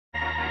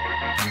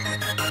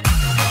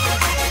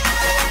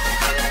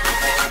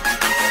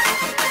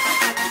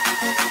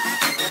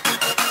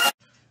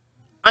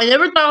I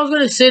never thought I was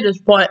gonna say this,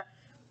 but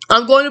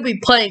I'm going to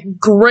be playing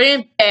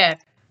Granddad.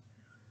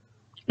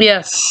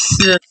 Yes,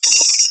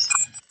 yes.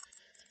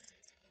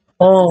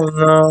 Oh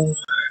no.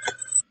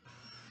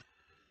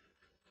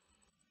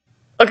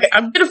 Okay,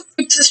 I'm gonna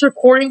fix this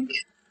recording.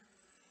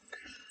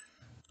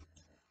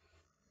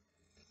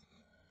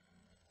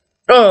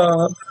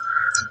 Uh,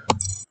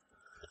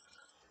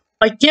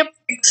 I can't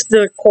fix the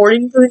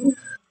recording thing.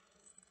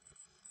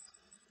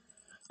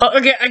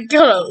 Okay, I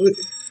gotta.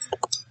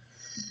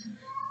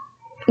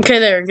 Okay,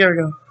 there we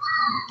go.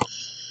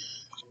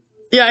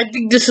 Yeah, I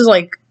think this is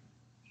like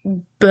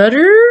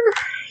better.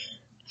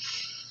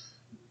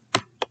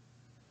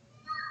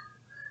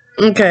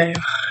 Okay,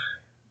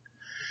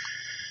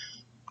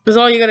 this is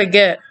all you gotta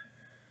get.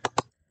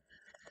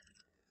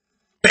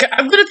 Okay,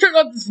 I'm gonna turn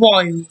up this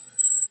volume.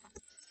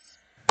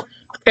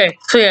 Okay,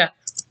 so yeah,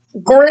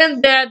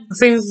 Granddad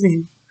sings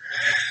me.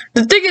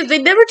 The thing is, they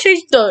never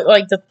changed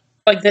the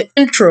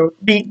intro.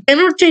 They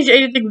never changed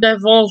anything that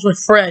involves with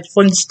Fred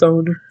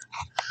Flintstone.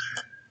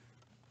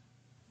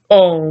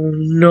 Oh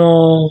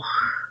no.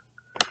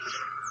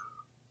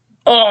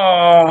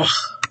 Oh,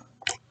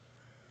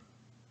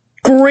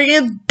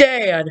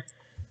 Granddad.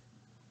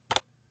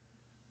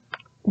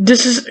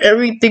 This is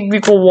everything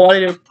people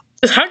wanted.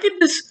 How can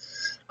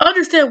this? I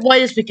understand why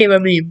this became a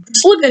meme.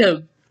 Just look at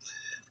him.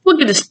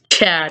 Look at this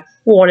Chad.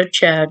 What a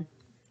Chad.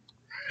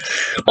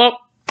 Oh,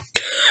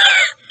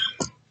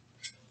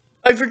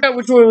 I forgot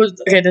which one it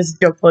was. Okay, this is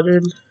jump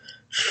button.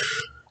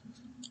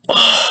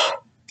 Oh.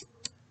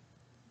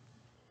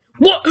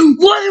 What?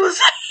 What was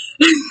that?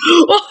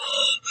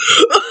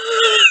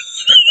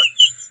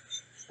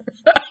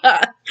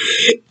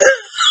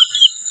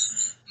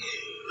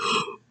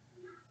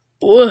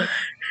 What?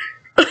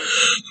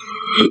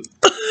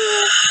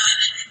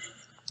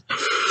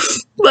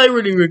 I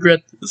really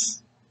regret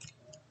this.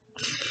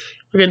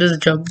 Okay, this is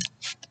jump.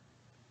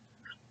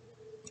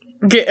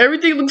 Okay,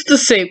 everything looks the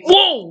same.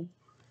 Whoa!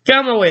 Get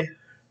out of my way.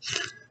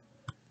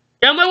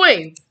 Get out of my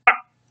way!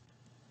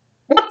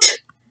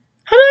 What?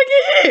 How did I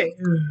get hit?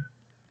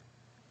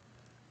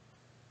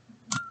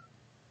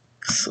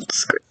 So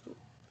disgraceful.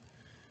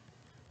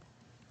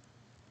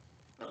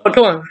 Oh,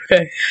 come on.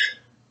 Okay.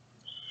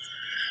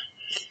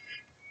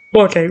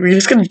 Okay, we're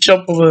just gonna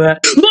jump over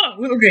that. No!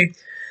 Okay.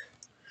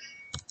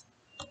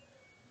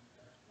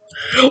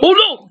 Oh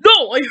no!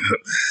 No!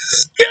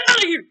 Get out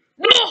of here!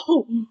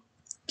 No!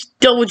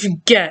 Get what you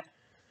get.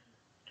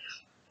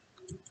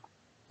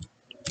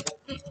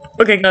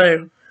 Okay, got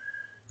it.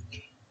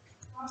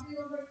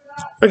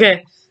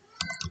 Okay.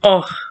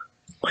 Oh.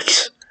 No!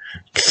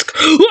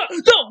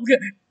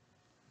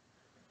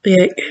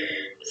 Okay.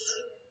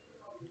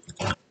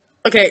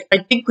 Okay, I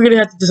think we're gonna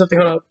have to do something.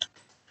 Hold up.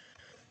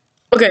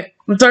 Okay,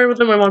 I'm sorry about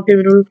that. My mom came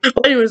in the room.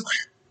 But anyways,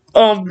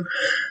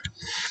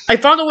 I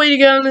found a way to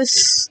get on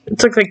this. It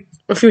took like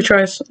a few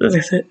tries.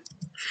 That's it.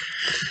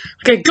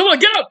 Okay, come on,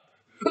 get up!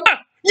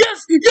 Ah,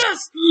 yes,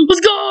 yes, let's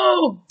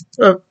go!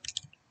 Get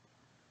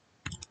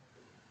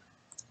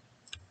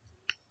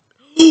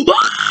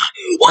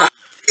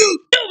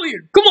over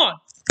here! Come on!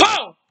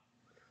 Pow!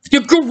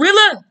 You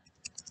gorilla!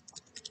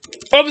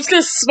 Oh, I'm just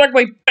gonna smack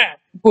my back.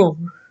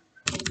 Boom.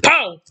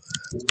 Pow!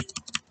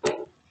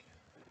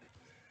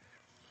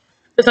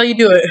 That's how you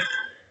do it.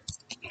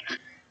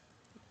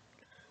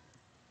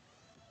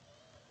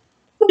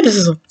 This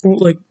is a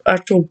bootleg,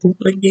 actual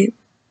bootleg game.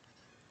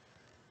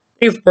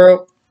 Thanks,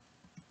 bro.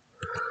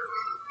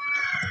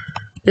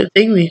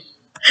 Thank me.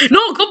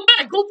 No, come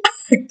back! Go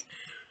back!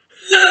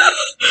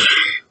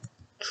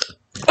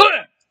 What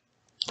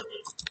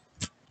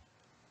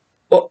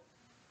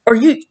are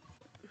you?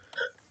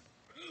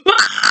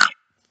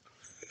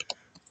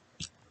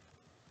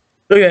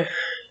 Okay.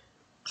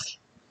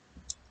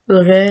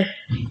 Okay.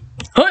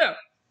 Oh yeah.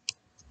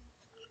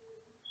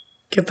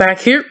 Get back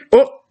here.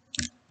 Oh.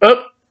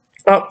 Up.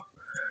 Up.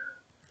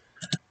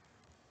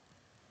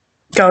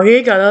 Got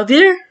here. Got up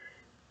here.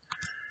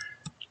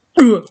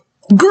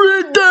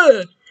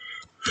 Granddad.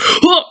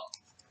 Oh.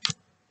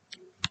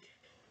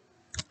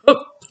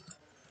 Oh.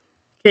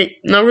 Okay.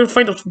 Now we're gonna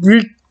find those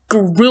weird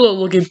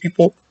gorilla-looking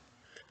people.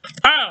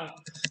 Ow.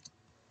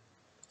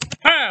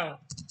 Ow.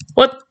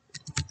 What?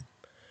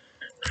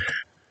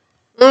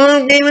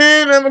 I'm a gay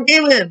man. I'm a gay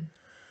man.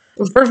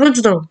 First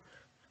Flintstone.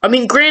 I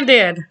mean,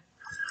 Granddad.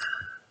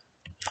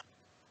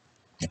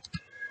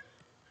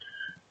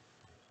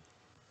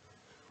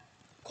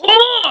 Come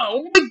on!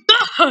 Oh my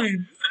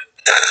god!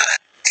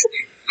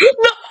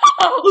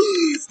 No!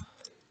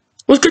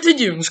 Let's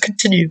continue. Let's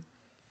continue.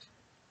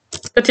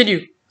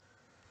 Continue.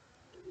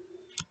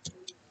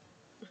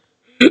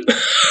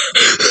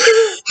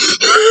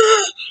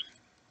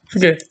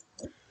 Okay.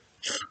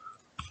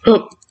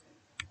 Oh.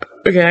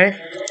 Okay.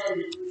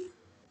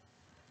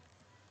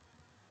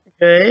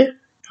 Okay.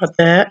 Got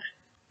that.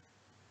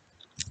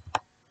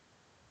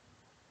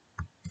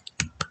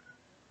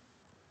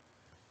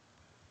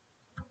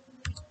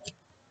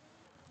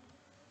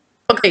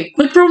 Okay.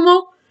 Quick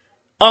promo.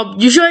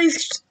 You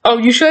guys,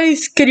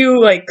 can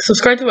you like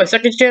subscribe to my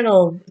second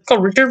channel? It's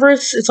called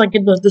RichardVerse. It's like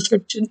in the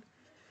description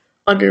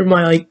under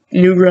my like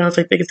new grounds.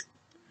 I think it's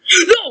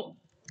no,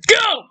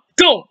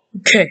 go.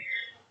 Okay,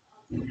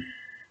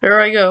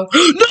 there I go.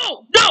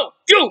 No, no,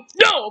 I'm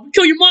gonna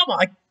kill your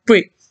mama.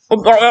 Wait.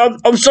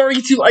 I'm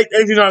sorry too. I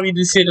do not mean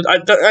to say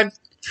that.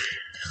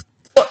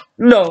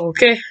 No.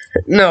 Okay.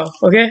 No.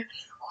 Okay.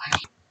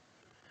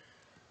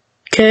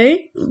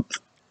 Okay.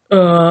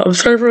 I'm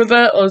sorry for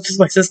that. Oh, it's just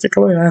my sister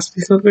coming to ask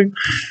me something.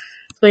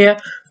 So yeah.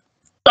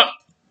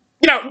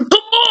 Yeah, come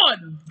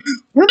on!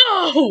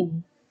 No!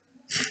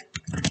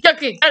 Yeah,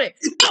 okay, got it.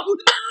 No!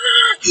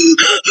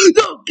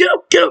 No, get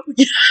up!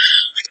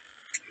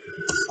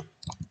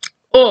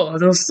 Oh,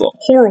 that was so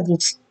horrible.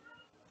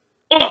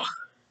 Oh,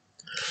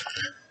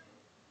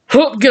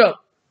 get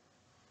up.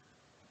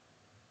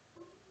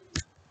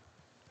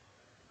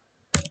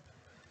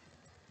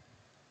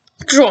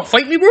 You wanna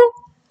fight me, bro?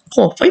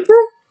 Fight, bro?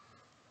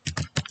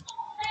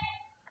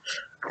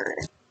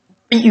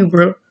 Hate you,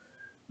 bro.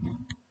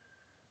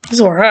 This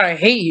is why I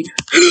hate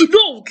you.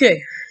 No,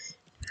 okay.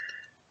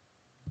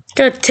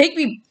 Gotta take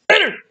me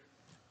better.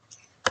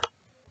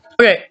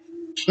 Okay,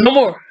 no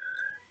more.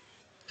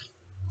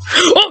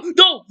 Oh,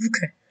 no!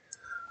 Okay.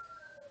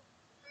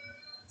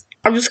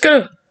 I'm just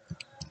gonna...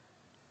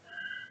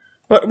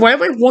 Why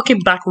am I walking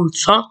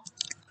backwards, huh?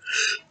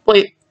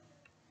 Wait.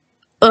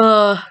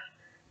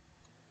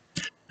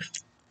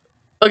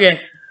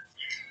 Okay.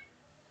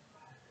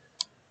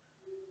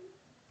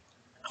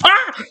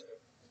 Ah!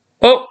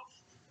 Oh.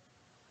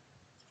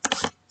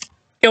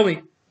 Kill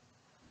me.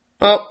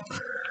 Oh.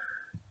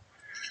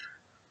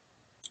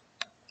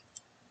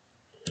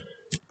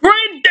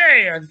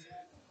 Granddad!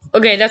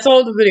 Okay, that's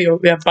all the video.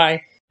 Yeah,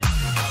 bye.